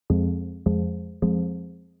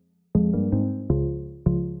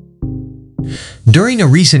During a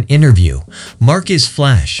recent interview, Marcus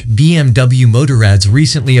Flash, BMW Motorrad's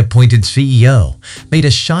recently appointed CEO, made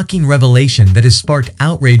a shocking revelation that has sparked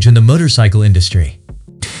outrage in the motorcycle industry.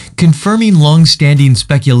 Confirming long-standing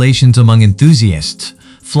speculations among enthusiasts,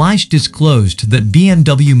 Flash disclosed that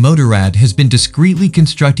BMW Motorrad has been discreetly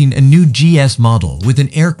constructing a new GS model with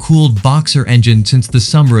an air-cooled boxer engine since the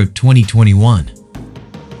summer of 2021.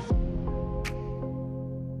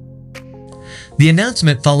 The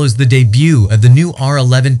announcement follows the debut of the new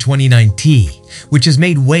R11 29T, which has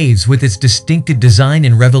made waves with its distinctive design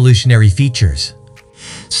and revolutionary features.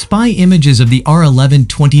 Spy images of the R11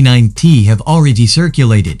 29T have already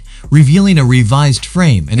circulated, revealing a revised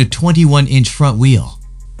frame and a 21-inch front wheel.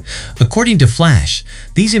 According to Flash,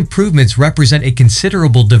 these improvements represent a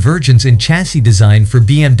considerable divergence in chassis design for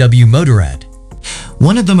BMW Motorrad.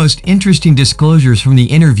 One of the most interesting disclosures from the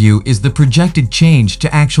interview is the projected change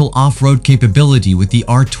to actual off-road capability with the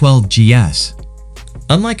R12 GS.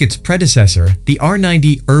 Unlike its predecessor, the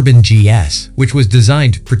R90 Urban GS, which was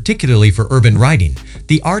designed particularly for urban riding,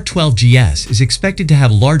 the R12 GS is expected to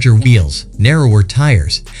have larger wheels, narrower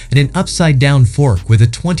tires, and an upside-down fork with a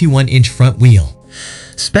 21-inch front wheel.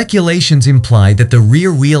 Speculations imply that the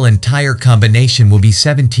rear wheel and tire combination will be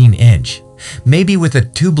 17-inch, maybe with a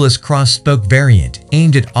tubeless cross-spoke variant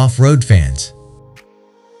aimed at off-road fans.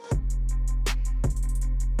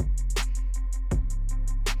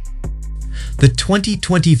 The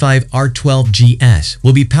 2025 R12 GS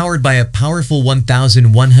will be powered by a powerful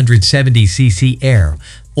 1,170cc air,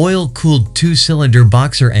 oil-cooled two-cylinder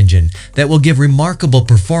boxer engine that will give remarkable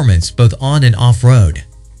performance both on and off-road.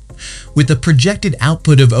 With a projected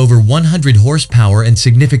output of over 100 horsepower and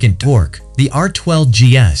significant torque, the R12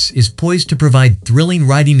 GS is poised to provide thrilling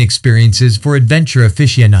riding experiences for adventure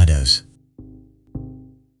aficionados.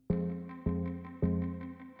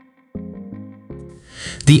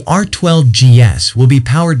 The R12 GS will be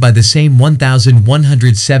powered by the same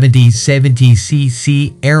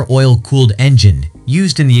 1,170cc air oil-cooled engine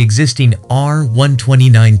used in the existing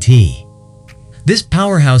R129T. This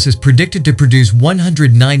powerhouse is predicted to produce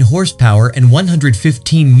 109 horsepower and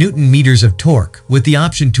 115 Newton-meters of torque, with the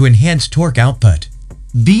option to enhance torque output.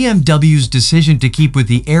 BMW's decision to keep with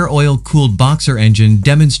the air oil-cooled boxer engine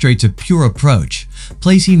demonstrates a pure approach,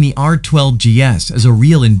 placing the R12 GS as a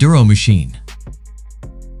real enduro machine.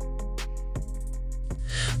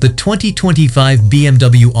 The 2025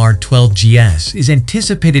 BMW R12 GS is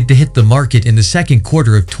anticipated to hit the market in the second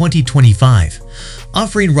quarter of 2025,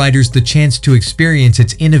 offering riders the chance to experience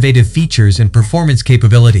its innovative features and performance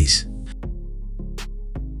capabilities.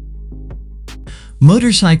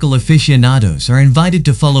 Motorcycle aficionados are invited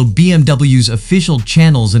to follow BMW's official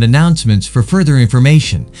channels and announcements for further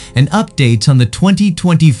information and updates on the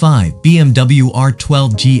 2025 BMW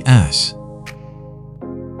R12 GS.